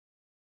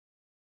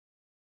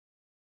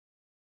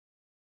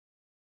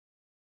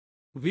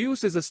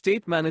Vuejs is a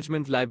state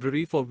management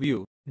library for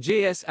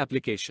Vue.js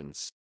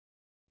applications.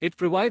 It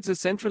provides a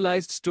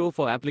centralized store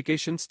for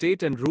application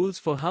state and rules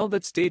for how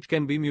that state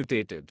can be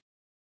mutated.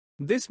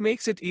 This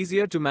makes it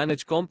easier to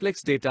manage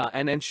complex data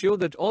and ensure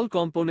that all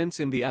components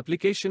in the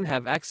application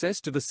have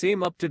access to the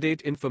same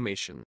up-to-date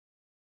information.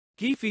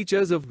 Key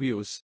features of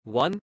Vuejs.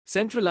 1.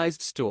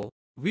 Centralized Store.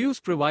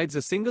 Vuejs provides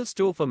a single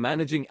store for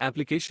managing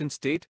application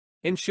state,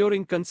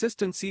 ensuring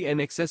consistency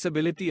and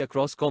accessibility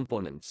across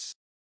components.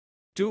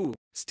 2.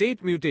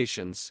 State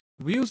mutations.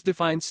 Vuejs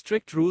defines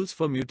strict rules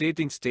for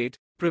mutating state,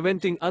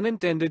 preventing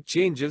unintended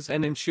changes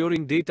and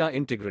ensuring data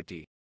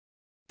integrity.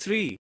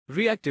 3.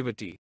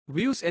 Reactivity.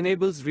 Vuejs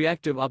enables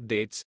reactive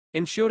updates,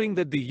 ensuring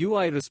that the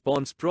UI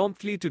responds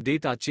promptly to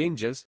data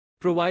changes,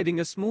 providing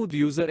a smooth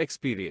user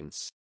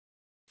experience.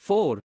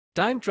 4.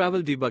 Time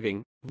travel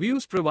debugging.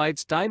 Vuejs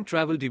provides time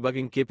travel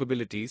debugging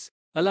capabilities,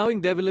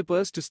 allowing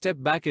developers to step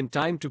back in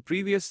time to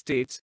previous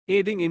states,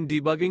 aiding in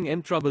debugging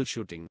and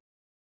troubleshooting.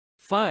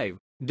 5.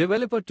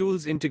 Developer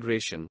tools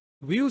integration.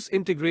 Vuejs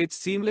integrates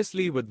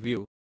seamlessly with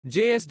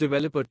Vue.js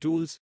developer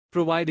tools,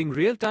 providing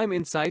real-time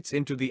insights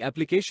into the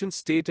application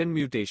state and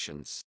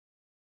mutations.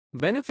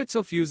 Benefits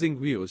of using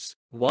Vuejs.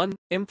 1.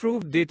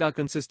 Improved data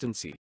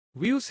consistency.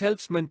 Vuejs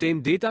helps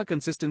maintain data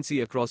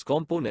consistency across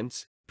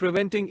components,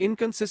 preventing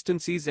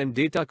inconsistencies and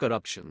data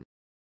corruption.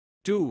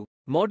 2.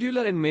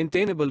 Modular and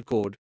maintainable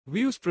code.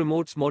 Vuejs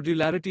promotes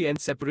modularity and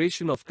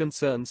separation of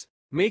concerns,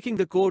 making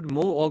the code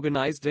more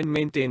organized and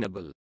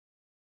maintainable.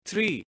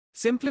 3.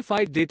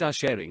 Simplified data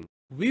sharing.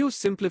 Vuejs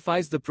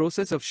simplifies the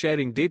process of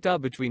sharing data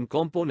between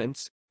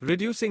components,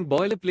 reducing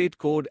boilerplate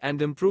code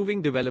and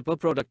improving developer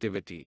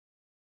productivity.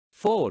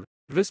 4.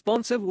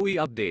 Responsive UI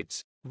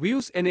updates.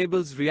 Vuejs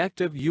enables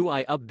reactive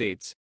UI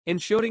updates,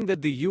 ensuring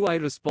that the UI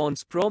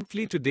responds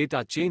promptly to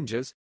data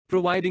changes,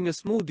 providing a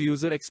smooth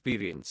user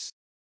experience.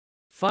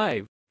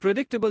 5.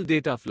 Predictable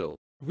data flow.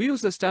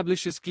 Vuejs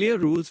establishes clear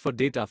rules for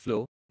data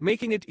flow,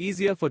 making it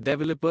easier for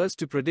developers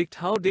to predict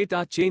how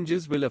data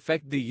changes will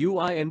affect the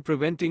UI and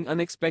preventing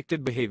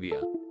unexpected behavior.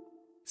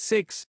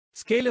 6.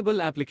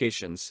 Scalable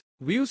applications.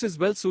 Vuejs is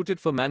well suited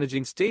for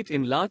managing state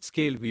in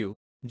large-scale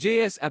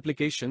Vue.js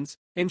applications,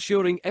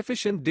 ensuring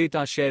efficient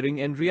data sharing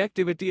and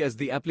reactivity as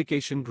the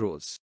application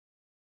grows.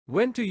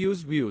 When to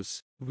use Vuejs.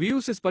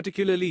 Vuejs is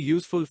particularly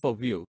useful for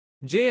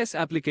Vue.js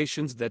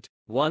applications that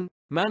 1.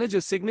 Manage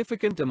a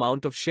significant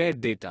amount of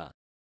shared data.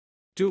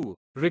 2.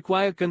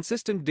 Require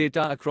consistent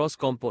data across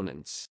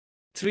components.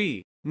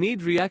 3.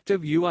 Need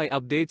reactive UI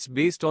updates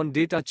based on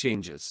data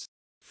changes.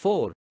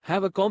 4.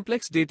 Have a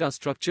complex data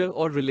structure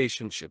or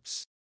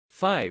relationships.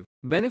 5.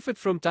 Benefit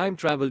from time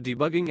travel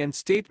debugging and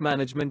state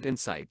management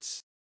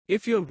insights.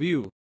 If your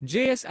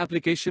Vue.js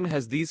application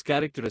has these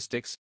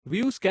characteristics,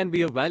 Vuejs can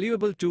be a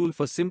valuable tool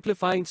for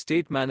simplifying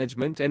state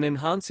management and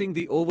enhancing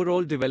the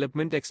overall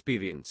development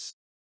experience.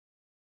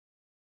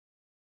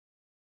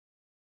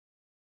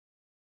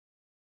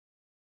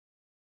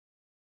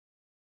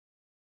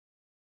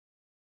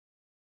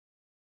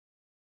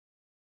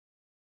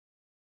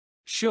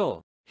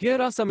 Sure,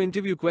 here are some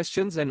interview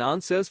questions and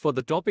answers for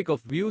the topic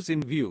of Vuejs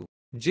in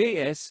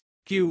Vue.js.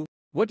 Q.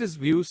 What is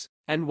Vuejs,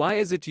 and why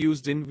is it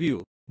used in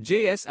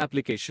Vue.js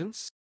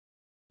applications?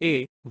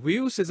 A.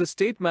 Vuejs is a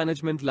state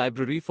management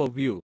library for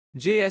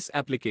Vue.js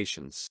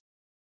applications.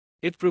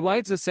 It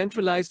provides a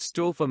centralized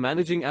store for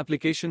managing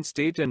application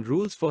state and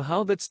rules for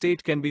how that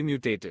state can be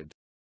mutated.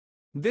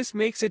 This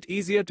makes it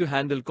easier to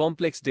handle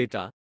complex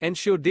data,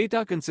 ensure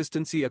data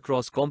consistency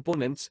across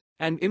components,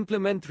 and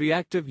implement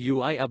reactive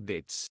UI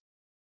updates.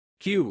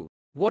 Q.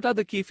 What are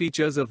the key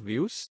features of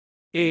Vuejs?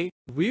 A.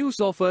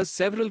 Vuejs offers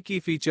several key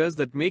features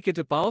that make it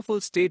a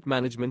powerful state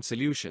management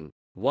solution.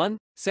 1.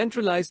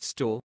 Centralized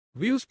Store.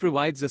 Vuejs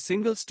provides a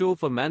single store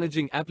for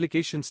managing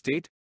application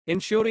state,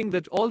 ensuring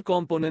that all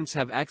components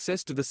have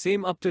access to the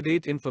same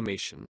up-to-date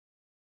information.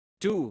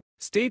 2.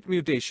 State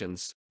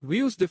mutations.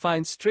 Vuejs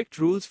defines strict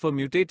rules for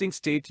mutating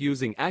state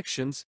using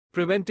actions,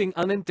 preventing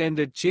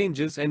unintended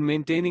changes and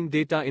maintaining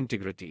data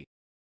integrity.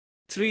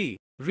 3.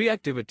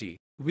 Reactivity.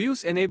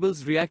 Vuejs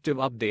enables reactive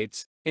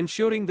updates,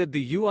 ensuring that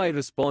the UI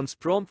responds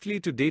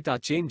promptly to data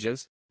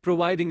changes,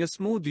 providing a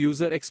smooth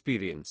user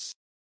experience.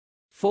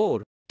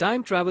 4.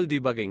 Time travel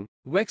debugging.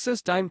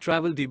 Vuex's time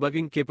travel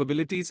debugging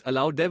capabilities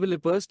allow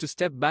developers to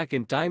step back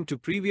in time to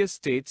previous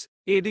states,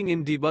 aiding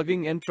in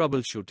debugging and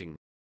troubleshooting.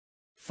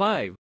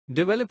 5.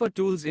 Developer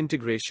tools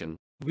integration.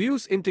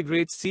 Vuejs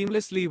integrates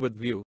seamlessly with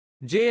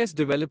Vue.js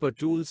developer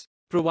tools,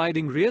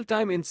 providing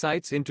real-time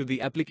insights into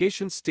the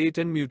application state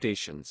and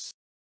mutations.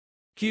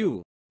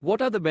 Q. What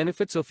are the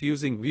benefits of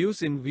using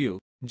Vuejs in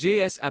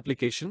Vue.js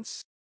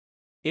applications?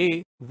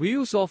 A.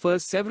 Vuejs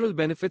offers several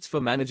benefits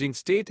for managing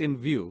state in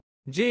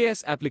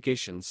Vue.js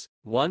applications.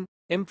 1.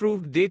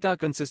 Improved data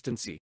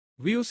consistency.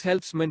 Vuejs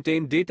helps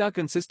maintain data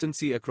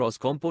consistency across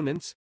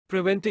components,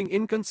 preventing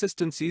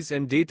inconsistencies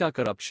and data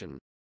corruption.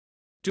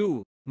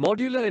 2.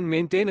 Modular and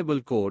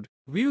maintainable code.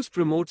 Vuejs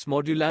promotes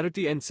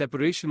modularity and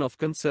separation of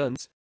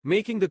concerns,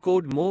 making the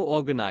code more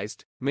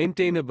organized,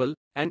 maintainable,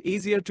 and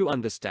easier to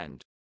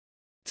understand.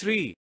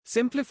 3.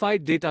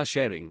 Simplified data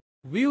sharing.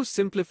 Vuex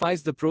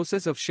simplifies the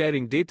process of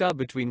sharing data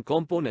between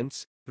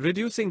components,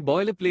 reducing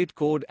boilerplate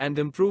code and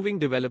improving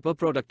developer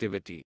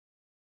productivity.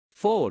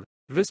 4.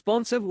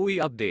 Responsive UI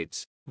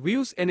updates.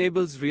 Vuex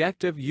enables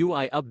reactive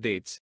UI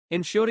updates,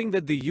 ensuring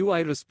that the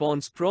UI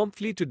responds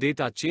promptly to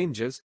data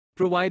changes,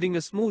 providing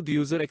a smooth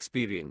user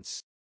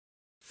experience.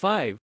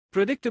 5.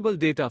 Predictable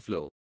data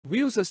flow.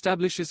 Vuex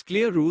establishes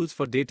clear rules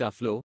for data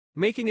flow,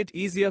 making it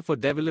easier for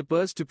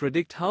developers to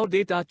predict how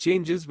data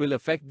changes will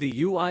affect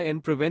the UI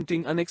and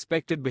preventing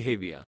unexpected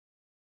behavior.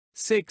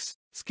 6.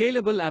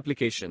 Scalable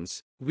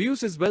applications.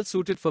 Vuex is well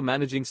suited for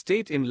managing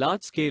state in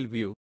large-scale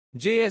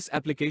Vue.js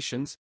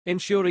applications,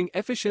 ensuring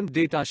efficient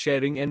data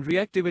sharing and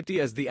reactivity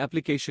as the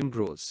application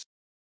grows.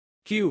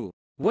 Q.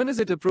 When is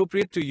it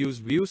appropriate to use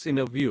Vuex in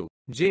a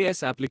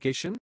Vue.js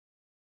application?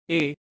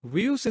 A.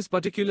 Vuex is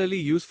particularly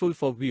useful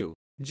for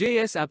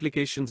Vue.js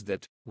applications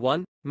that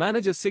 1.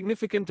 Manage a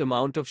significant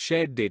amount of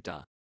shared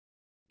data.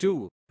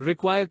 2.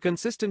 Require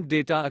consistent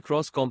data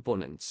across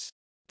components.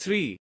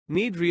 3.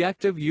 Need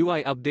reactive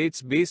UI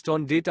updates based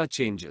on data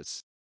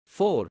changes.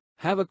 4.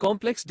 Have a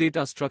complex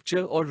data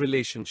structure or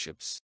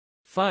relationships.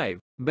 5.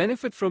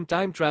 Benefit from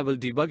time travel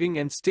debugging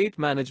and state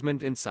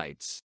management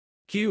insights.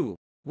 Q.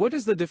 What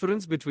is the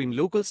difference between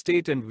local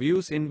state and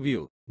Vuex in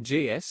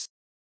Vue.js?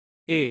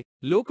 A.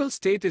 Local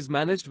state is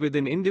managed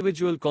within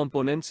individual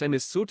components and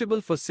is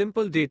suitable for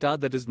simple data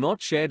that is not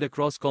shared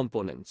across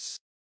components.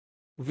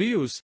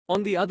 Vuex,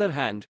 on the other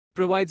hand,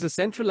 provides a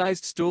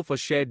centralized store for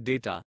shared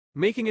data,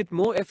 making it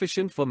more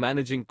efficient for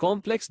managing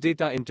complex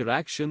data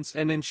interactions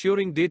and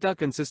ensuring data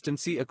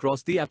consistency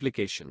across the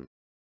application.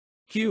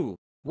 Q.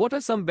 What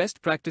are some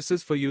best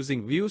practices for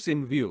using Vuex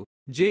in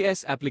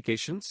Vue.js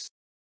applications?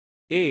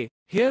 A.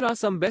 Here are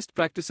some best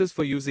practices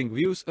for using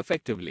Vuex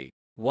effectively.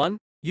 1.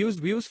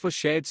 Use Vuex for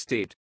shared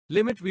state.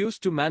 Limit Vuex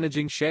to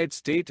managing shared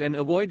state and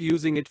avoid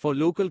using it for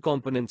local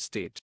component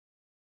state.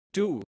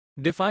 2.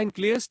 Define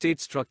clear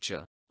state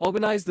structure.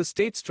 Organize the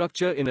state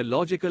structure in a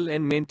logical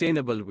and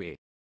maintainable way.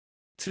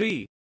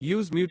 3.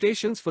 Use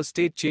mutations for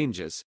state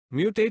changes.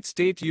 Mutate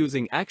state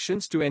using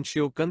actions to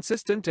ensure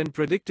consistent and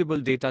predictable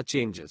data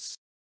changes.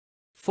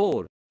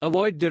 4.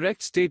 Avoid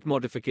direct state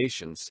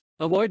modifications.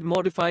 Avoid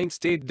modifying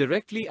state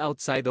directly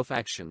outside of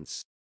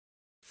actions.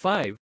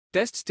 5.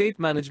 Test state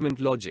management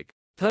logic.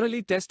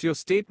 Thoroughly test your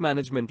state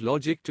management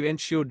logic to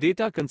ensure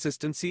data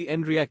consistency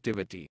and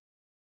reactivity.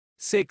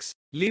 6.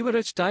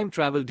 Leverage time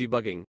travel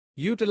debugging.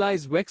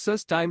 Utilize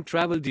Vuex's time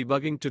travel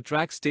debugging to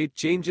track state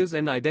changes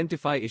and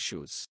identify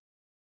issues.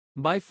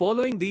 By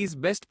following these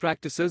best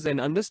practices and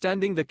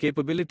understanding the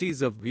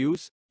capabilities of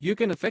Vuex, you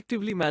can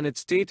effectively manage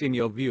state in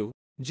your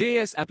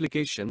Vue.js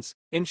applications,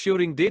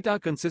 ensuring data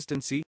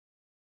consistency,